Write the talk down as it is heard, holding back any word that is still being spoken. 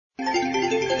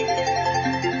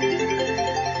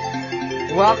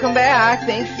Welcome back.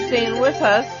 Thanks for staying with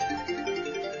us.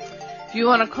 If you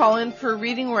want to call in for a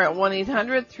reading, we're at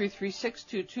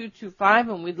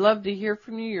 1-800-336-2225, and we'd love to hear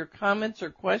from you, your comments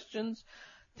or questions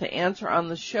to answer on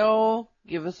the show.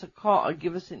 Give us a call, or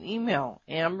give us an email,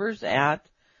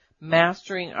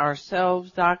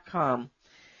 ambers@masteringourselves.com.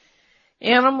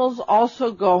 Animals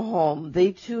also go home.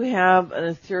 They too have an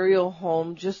ethereal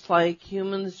home, just like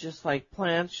humans, just like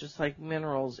plants, just like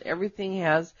minerals. Everything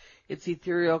has its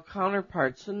ethereal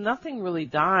counterpart. So nothing really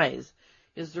dies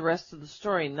is the rest of the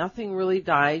story. Nothing really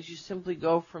dies. You simply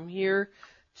go from here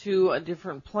to a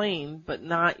different plane, but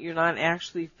you're not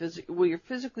actually you're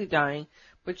physically dying,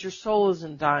 but your soul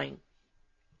isn't dying.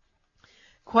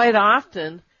 Quite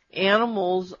often,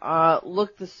 animals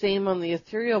look the same on the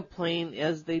ethereal plane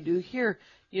as they do here.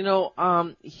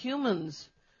 Humans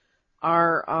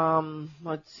are,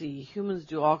 humans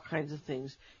do all kinds of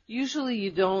things. Usually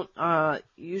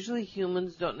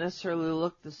humans don't necessarily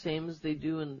look the same as they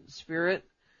do in spirit.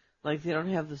 Like they don't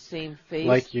have the same face.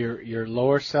 Like your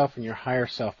lower self and your higher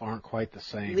self aren't quite the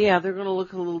same. Yeah, they're going to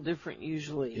look a little different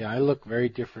usually. Yeah, I look very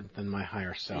different than my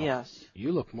higher self. Yes.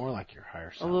 You look more like your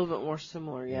higher self. A little bit more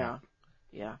similar, yeah.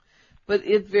 But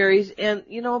it varies, and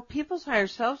people's higher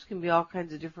selves can be all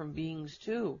kinds of different beings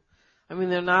too. I mean,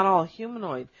 they're not all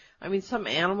humanoid. I mean, some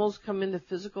animals come into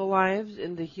physical lives,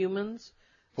 into humans.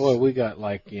 Boy, we got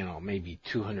maybe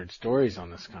 200 stories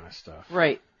on this kind of stuff.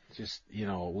 Right. Just,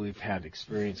 we've had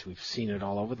experience. We've seen it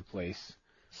all over the place.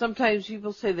 Sometimes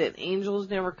people say that angels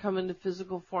never come into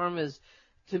physical form as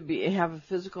to have a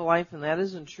physical life, and that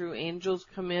isn't true. Angels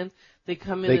come in. They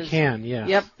come in. They can, yes.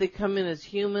 Yep, they come in as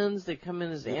humans. They come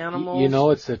in as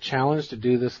animals. It's a challenge to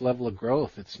do this level of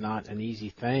growth. It's not an easy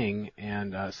thing,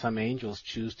 and some angels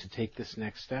choose to take this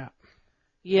next step.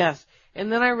 Yes,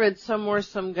 and then I read somewhere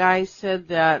some guy said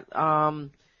that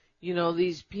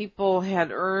these people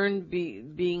had earned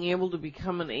being able to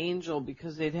become an angel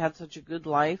because they'd had such a good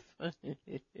life.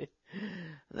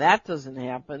 That doesn't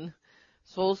happen.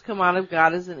 Souls come out of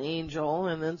God as an angel,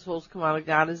 and then souls come out of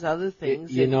God as other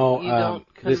things. You don't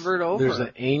convert over. There's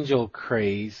an angel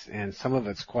craze, and some of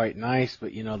it's quite nice,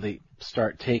 but they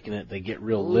start taking it. They get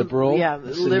real liberal. Yeah,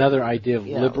 this is another idea of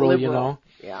liberal.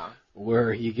 Yeah.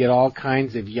 Where you get all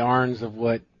kinds of yarns of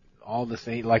what all this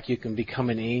ain't, like you can become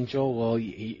an angel. Well,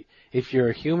 if you're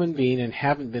a human being and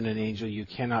haven't been an angel, you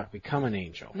cannot become an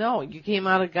angel. No, you came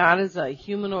out of God as a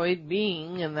humanoid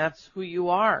being, and that's who you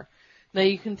are. Now,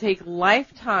 you can take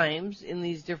lifetimes in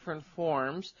these different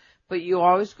forms, but you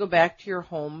always go back to your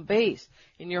home base.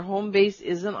 And your home base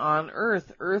isn't on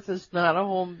Earth. Earth is not a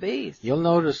home base. You'll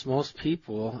notice most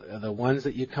people, the ones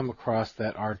that you come across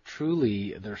that are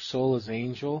truly, their soul is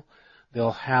angel,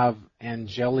 they'll have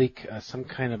angelic, some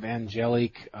kind of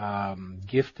angelic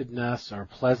giftedness or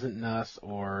pleasantness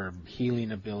or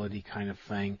healing ability kind of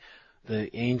thing.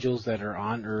 The angels that are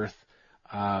on Earth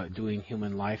doing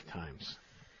human lifetimes.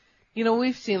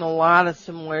 We've seen a lot of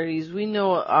similarities. We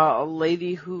know a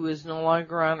lady who is no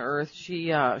longer on Earth.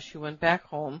 She went back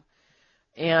home,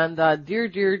 and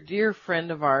dear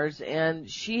friend of ours, and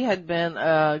she had been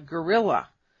a gorilla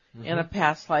in a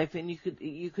past life, and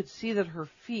you could see that her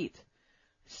feet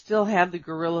still had the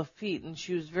gorilla feet, and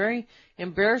she was very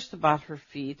embarrassed about her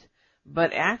feet,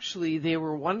 but actually they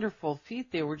were wonderful feet.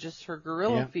 They were just her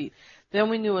gorilla feet. Then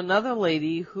we knew another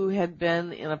lady who had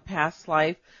been in a past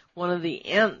life one of the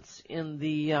Ents in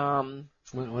the one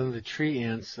of the tree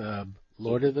ants,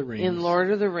 Lord of the Rings. In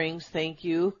Lord of the Rings, thank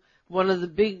you. One of the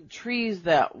big trees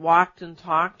that walked and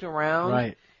talked around.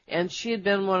 Right. And she had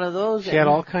been one of those. She had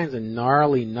all kinds of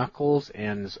gnarly knuckles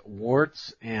and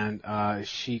warts, and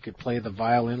she could play the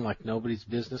violin like nobody's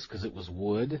business because it was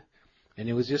wood, and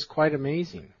it was just quite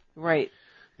amazing. Right.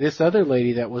 This other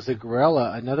lady that was a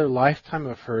gorilla, another lifetime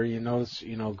of her,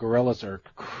 gorillas are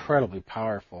incredibly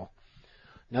powerful.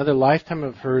 Another lifetime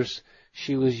of hers,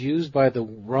 she was used by the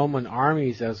Roman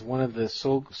armies as one of the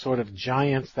sort of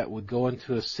giants that would go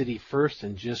into a city first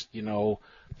and just,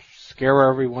 scare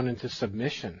everyone into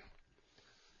submission.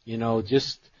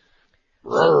 Just...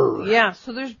 So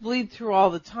there's bleed through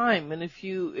all the time, and if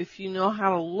you know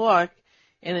how to look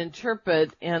and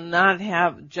interpret and not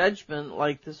have judgment,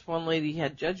 like this one lady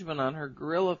had judgment on her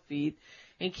gorilla feet,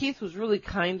 and Keith was really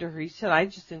kind to her. He said, I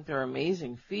just think they're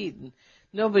amazing feet, and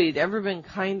nobody had ever been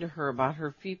kind to her about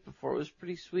her feet before. It was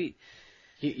pretty sweet.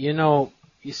 You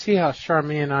see how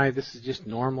Charmaine and I, this is just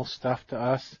normal stuff to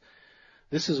us.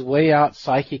 This is way out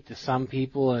psychic to some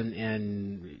people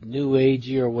and new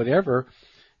agey or whatever.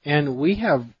 And we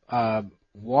have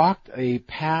walked a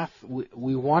path.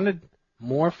 We wanted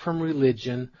more from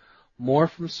religion, more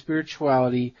from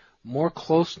spirituality, more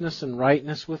closeness and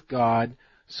rightness with God.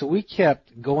 So we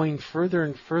kept going further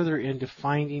and further into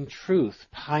finding truth,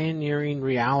 pioneering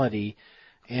reality,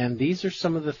 and these are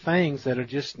some of the things that are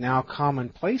just now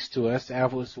commonplace to us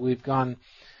as we've gone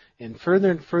in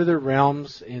further and further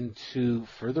realms into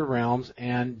further realms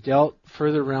and dealt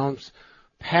further realms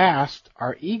past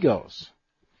our egos.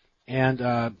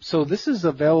 And so this is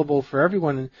available for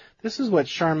everyone, and this is what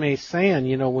Charmaine's saying.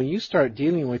 You know, when you start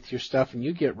dealing with your stuff and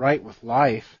you get right with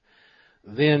life,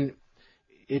 then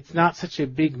it's not such a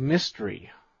big mystery.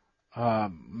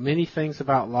 Many things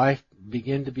about life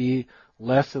begin to be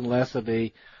less and less of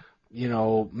a,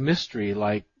 mystery,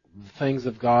 like things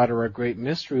of God are a great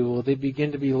mystery. Well, they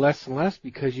begin to be less and less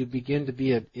because you begin to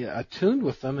be attuned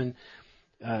with them, and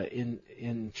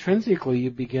intrinsically you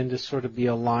begin to sort of be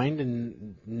aligned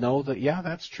and know that, yeah,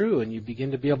 that's true, and you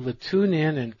begin to be able to tune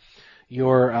in, and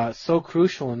you're so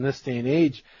crucial in this day and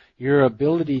age, your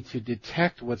ability to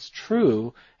detect what's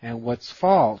true and what's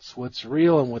false, what's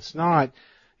real and what's not.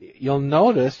 You'll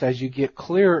notice as you get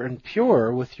clear and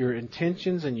pure with your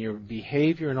intentions and your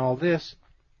behavior and all this,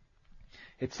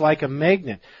 it's like a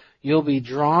magnet. You'll be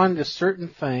drawn to certain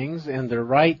things and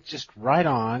they're just right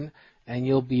on, and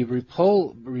you'll be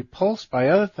repulsed by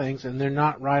other things and they're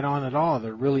not right on at all.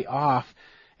 They're really off,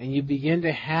 and you begin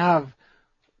to have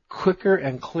quicker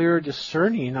and clearer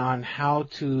discerning on how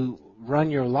to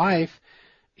run your life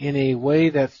in a way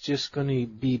that's just going to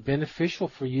be beneficial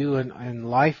for you, and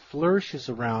life flourishes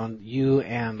around you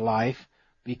and life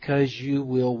because you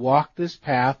will walk this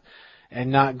path and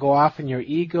not go off in your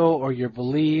ego or your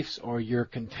beliefs or your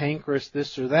cantankerous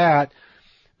this or that,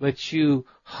 but you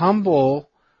humble,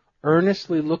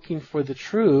 earnestly looking for the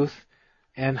truth,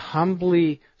 and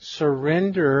humbly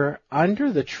surrender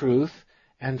under the truth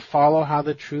and follow how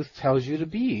the truth tells you to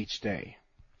be each day.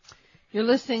 You're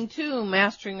listening to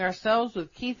Mastering Ourselves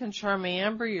with Keith and Charmaine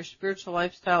Amber, your spiritual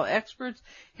lifestyle experts,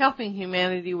 helping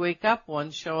humanity wake up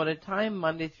one show at a time,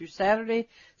 Monday through Saturday,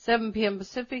 7 p.m.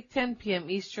 Pacific, 10 p.m.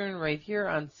 Eastern, right here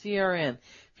on CRN.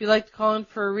 If you'd like to call in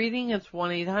for a reading, it's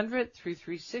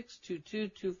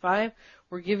 1-800-336-2225.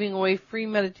 We're giving away free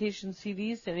meditation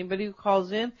CDs to anybody who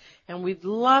calls in, and we'd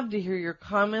love to hear your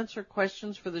comments or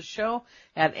questions for the show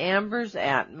at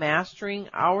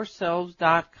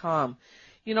ambers@masteringourselves.com.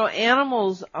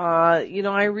 Animals,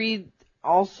 I read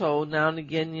also now and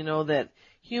again, that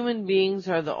human beings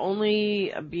are the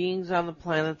only beings on the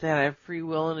planet that have free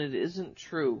will, and it isn't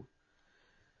true.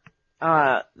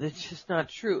 It's just not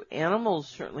true. Animals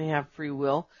certainly have free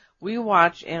will. We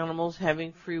watch animals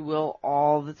having free will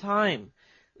all the time.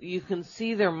 You can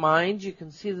see their minds. You can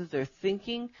see that they're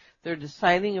thinking. They're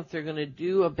deciding if they're going to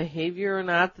do a behavior or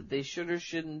not that they should or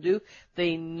shouldn't do.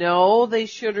 They know they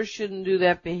should or shouldn't do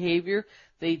that behavior.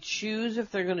 They choose if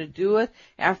they're going to do it.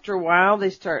 After a while, they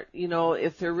start,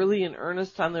 if they're really in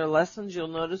earnest on their lessons, you'll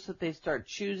notice that they start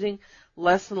choosing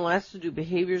less and less to do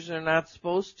behaviors they're not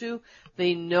supposed to.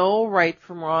 They know right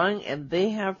from wrong, and they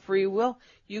have free will.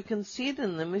 You can see it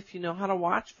in them if you know how to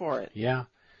watch for it. Yeah.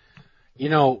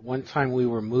 One time we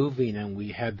were moving, and we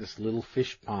had this little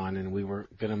fish pond, and we were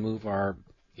going to move our,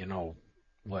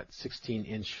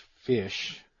 16-inch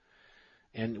fish.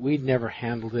 And we'd never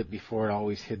handled it before. It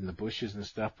always hid in the bushes and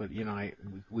stuff. But,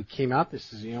 we came out,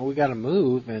 this is, we got to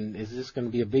move, and is this going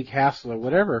to be a big hassle or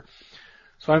whatever?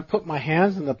 So I put my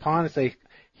hands in the pond and say,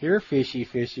 here, fishy,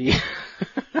 fishy.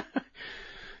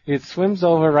 It swims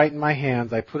over right in my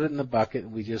hands. I put it in the bucket,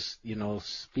 and we just,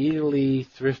 speedily,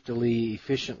 thriftily,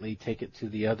 efficiently take it to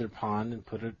the other pond and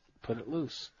put it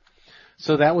loose.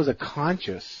 So that was a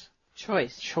conscious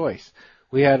choice.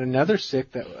 We had another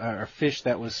fish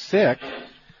that was sick,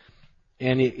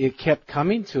 and it kept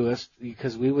coming to us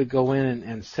because we would go in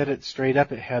and set it straight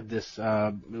up. It had this,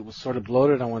 it was sort of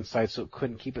bloated on one side, so it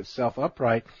couldn't keep itself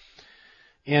upright.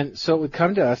 And so it would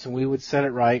come to us, and we would set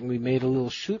it right, and we made a little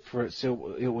chute for it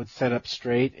so it would set up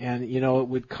straight, and, it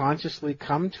would consciously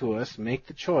come to us, make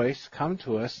the choice, come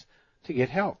to us to get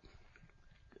help.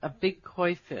 A big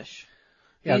koi fish.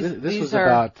 Yeah, this was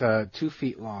about 2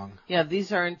 feet long. Yeah,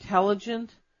 these are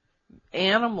intelligent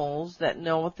animals that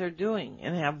know what they're doing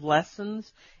and have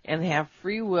lessons and have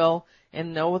free will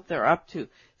and know what they're up to.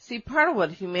 See, part of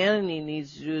what humanity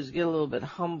needs to do is get a little bit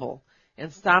humble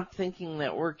and stop thinking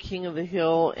that we're king of the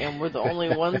hill and we're the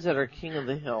only ones that are king of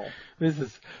the hill.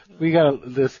 We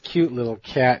got this cute little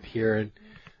cat here, and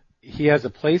he has a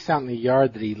place out in the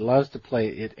yard that he loves to play.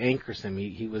 It anchors him.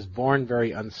 He was born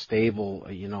very unstable,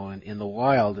 in the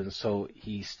wild, and so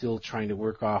he's still trying to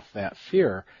work off that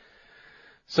fear.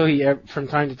 So from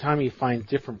time to time, he finds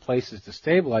different places to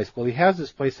stabilize. Well, he has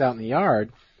this place out in the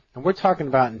yard, and we're talking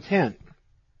about intent.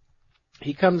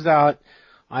 He comes out.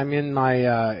 I'm in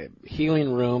my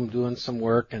healing room doing some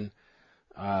work, and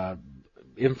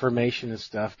information and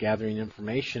stuff, gathering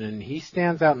information, and he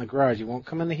stands out in the garage. He won't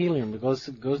come in the healing room. He goes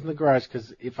in the garage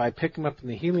because if I pick him up in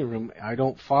the healing room, I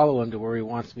don't follow him to where he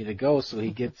wants me to go, so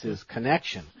he gets his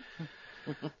connection.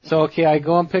 So, okay, I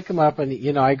go and pick him up,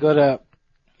 and, I go to,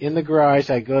 in the garage,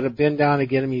 I go to bend down to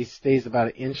get him. He stays about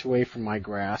an inch away from my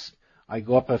grasp. I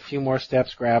go up a few more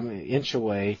steps, grab him an inch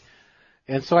away.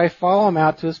 And so I follow him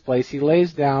out to his place. He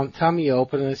lays down, tummy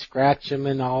open, and I scratch him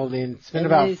and all. And spend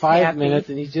about 5 minutes,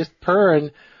 and he's just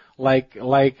purring like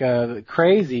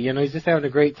crazy. He's just having a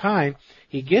great time.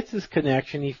 He gets his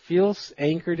connection. He feels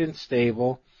anchored and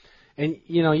stable. And,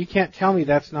 you can't tell me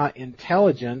that's not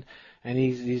intelligent. And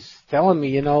he's telling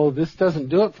me, this doesn't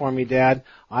do it for me, Dad.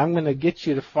 I'm going to get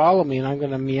you to follow me, and I'm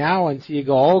going to meow until you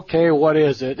go, okay, what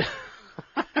is it?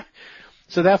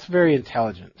 So that's very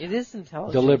intelligent. It is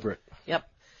intelligent. Deliberate. Yep.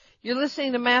 You're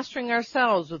listening to Mastering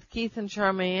Ourselves with Keith and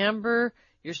Charmaine Amber,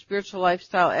 your spiritual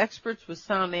lifestyle experts with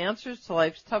sound answers to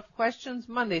life's tough questions,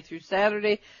 Monday through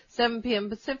Saturday, 7 p.m.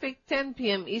 Pacific, 10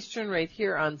 p.m. Eastern, right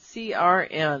here on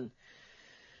CRN.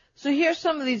 So here's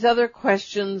some of these other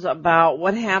questions about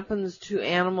what happens to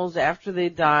animals after they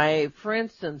die. For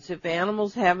instance, if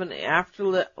animals have an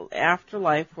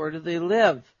afterlife, where do they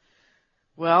live?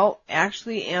 Well,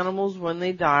 actually, animals, when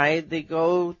they die, they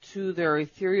go to their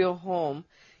ethereal home.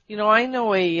 I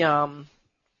know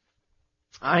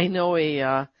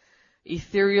a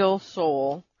ethereal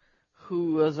soul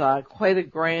who was quite a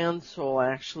grand soul,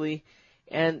 actually.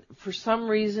 And for some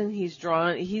reason, he's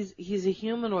a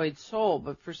humanoid soul,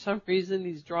 but for some reason,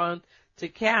 he's drawn to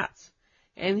cats.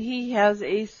 And he has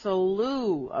a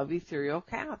slew of ethereal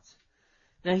cats.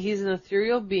 Now, he's an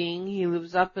ethereal being. He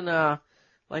lives up in a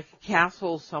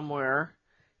castle somewhere.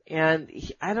 And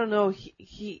I don't know,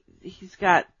 he's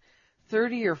got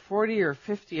 30 or 40 or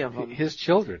 50 of them. His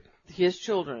children. His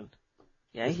children.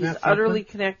 Yeah, Isn't he's utterly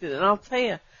connected. And I'll tell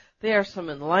you, they are some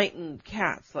enlightened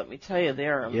cats. Let me tell you, they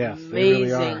are amazing, they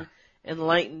really are.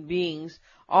 Enlightened beings,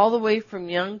 all the way from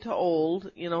young to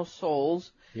old,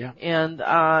 souls. Yeah. And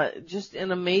just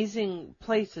an amazing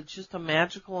place. It's just a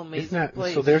magical, amazing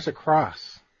place. So there's a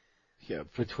cross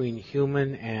between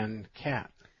human and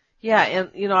cat. Yeah,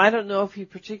 and, I don't know if he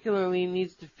particularly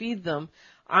needs to feed them.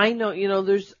 I know,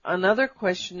 there's another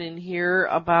question in here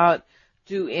about,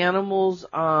 do animals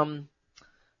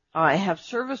have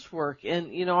service work?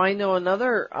 And, I know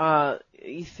another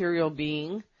ethereal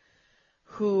being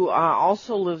who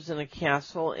also lives in a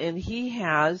castle, and he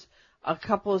has a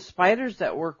couple of spiders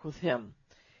that work with him.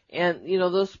 And,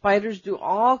 those spiders do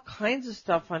all kinds of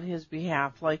stuff on his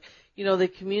behalf. Like, they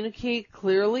communicate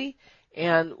clearly,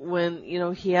 and when,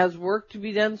 he has work to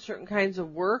be done, certain kinds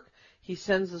of work, he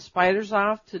sends the spiders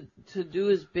off to do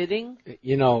his bidding.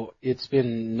 It's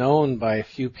been known by a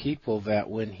few people that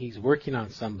when he's working on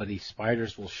somebody,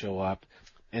 spiders will show up.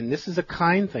 And this is a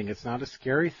kind thing. It's not a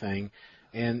scary thing.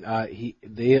 And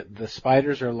the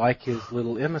spiders are like his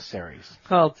little emissaries.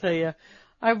 I'll tell you,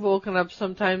 I've woken up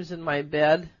sometimes in my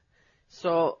bed.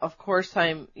 So, of course,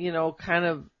 I'm, kind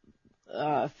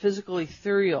of physical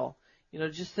ethereal.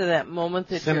 Just at that moment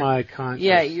that semi-conscious.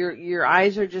 Yeah, your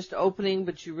eyes are just opening,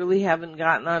 but you really haven't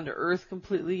gotten onto Earth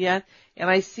completely yet. And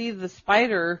I see the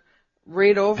spider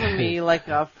right over me, like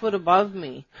a foot above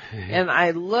me. And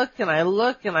I look and I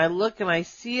look and I look and I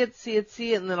see it,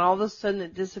 and then all of a sudden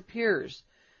it disappears.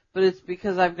 But it's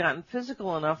because I've gotten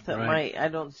physical enough that I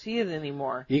don't see it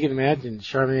anymore. You can imagine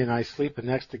Charmaine and I sleeping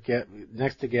next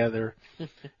together,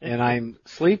 and I'm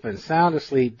sleeping, sound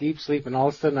asleep, deep sleep, and all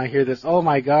of a sudden I hear this, oh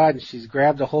my God, and she's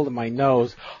grabbed a hold of my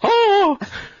nose. Oh!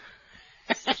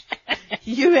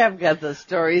 You have got the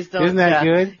stories, don't you? Isn't that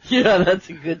good? Yeah, that's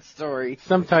a good story.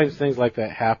 Sometimes things like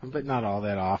that happen, but not all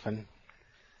that often.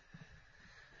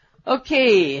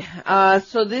 Okay,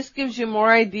 so this gives you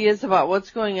more ideas about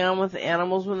what's going on with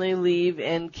animals when they leave,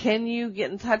 and can you get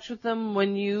in touch with them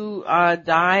when you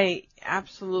die?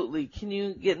 Absolutely. Can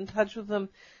you get in touch with them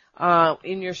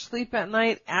in your sleep at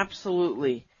night?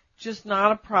 Absolutely. Just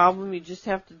not a problem. You just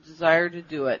have to desire to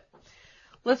do it.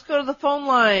 Let's go to the phone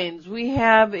lines. We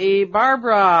have a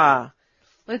Barbara.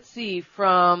 Let's see,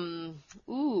 from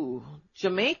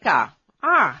Jamaica.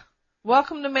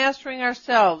 Welcome to Mastering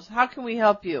Ourselves. How can we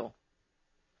help you?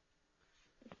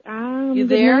 You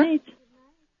there? Good night.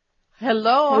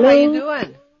 Hello. How you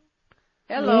doing?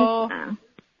 Hello. Yes.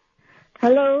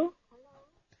 Hello.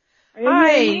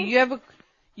 Hi.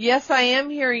 Yes, I am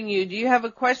hearing you. Do you have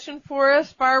a question for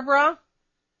us, Barbara?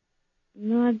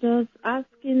 No, just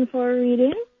asking for a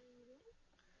reading.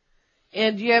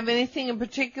 And do you have anything in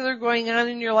particular going on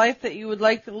in your life that you would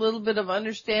like a little bit of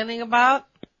understanding about?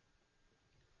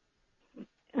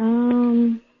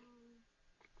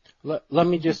 Let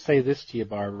me just say this to you,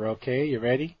 Barbara, okay? You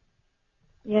ready?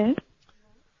 Yes.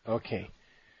 Okay.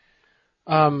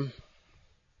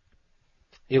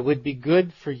 It would be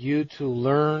good for you to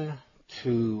learn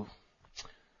to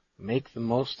make the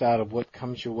most out of what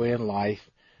comes your way in life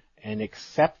and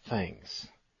accept things.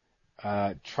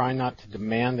 Try not to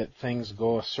demand that things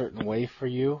go a certain way for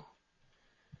you.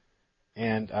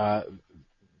 And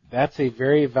that's a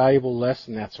very valuable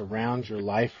lesson that's around your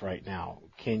life right now.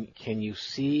 Can you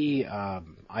see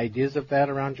ideas of that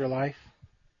around your life?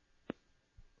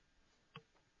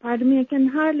 Pardon me, I can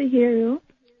hardly hear you.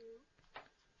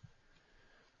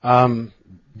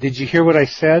 Did you hear what I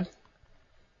said?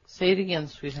 Say it again,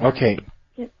 sweetheart. Okay.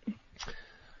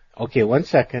 Okay, 1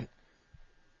 second.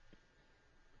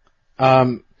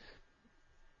 You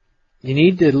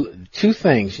need two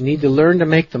things. You need to learn to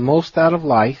make the most out of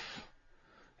life,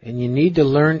 and you need to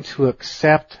learn to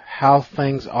accept how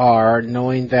things are,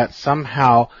 knowing that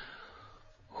somehow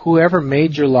whoever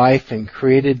made your life and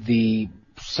created the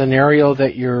scenario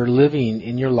that you're living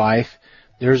in your life,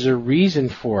 there's a reason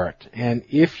for it. And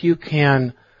if you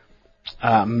can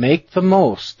make the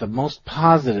most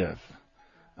positive,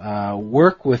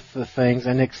 work with the things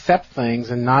and accept things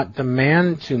and not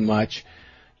demand too much,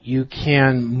 you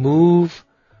can move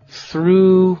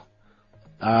through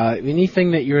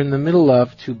anything that you're in the middle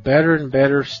of to better and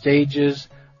better stages,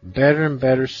 better and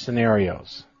better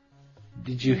scenarios.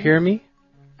 Did you hear me?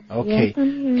 Okay. Yes,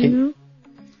 I'm hearing you.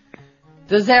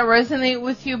 Does that resonate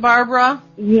with you, Barbara?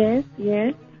 Yes,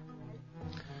 yes.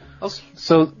 Okay.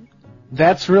 So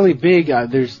that's really big.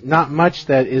 There's not much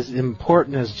that is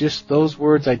important as just those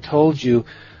words I told you.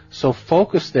 So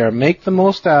focus there. Make the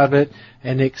most out of it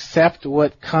and accept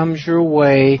what comes your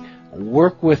way.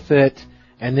 Work with it,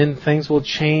 and then things will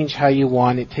change how you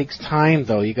want. It takes time,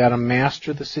 though. You got to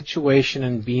master the situation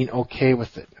and being okay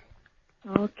with it.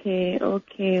 Okay.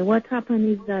 What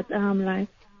happened is that like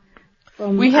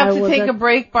we have to take a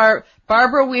break,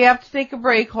 Barbara. We have to take a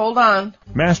break. Hold on.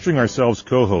 Mastering Ourselves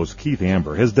co-host Keith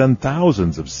Amber has done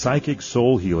thousands of psychic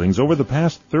soul healings over the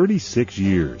past 36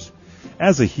 years.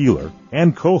 As a healer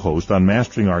and co-host on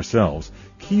Mastering Ourselves,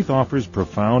 Keith offers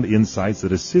profound insights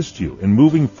that assist you in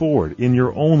moving forward in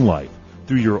your own life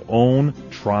through your own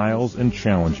trials and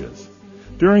challenges.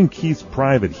 During Keith's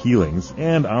private healings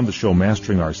and on the show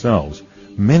Mastering Ourselves,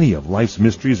 many of life's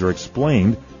mysteries are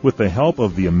explained with the help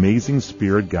of the amazing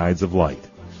spirit guides of light.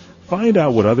 Find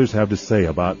out what others have to say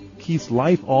about Keith's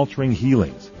life-altering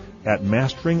healings at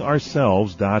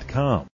MasteringOurselves.com.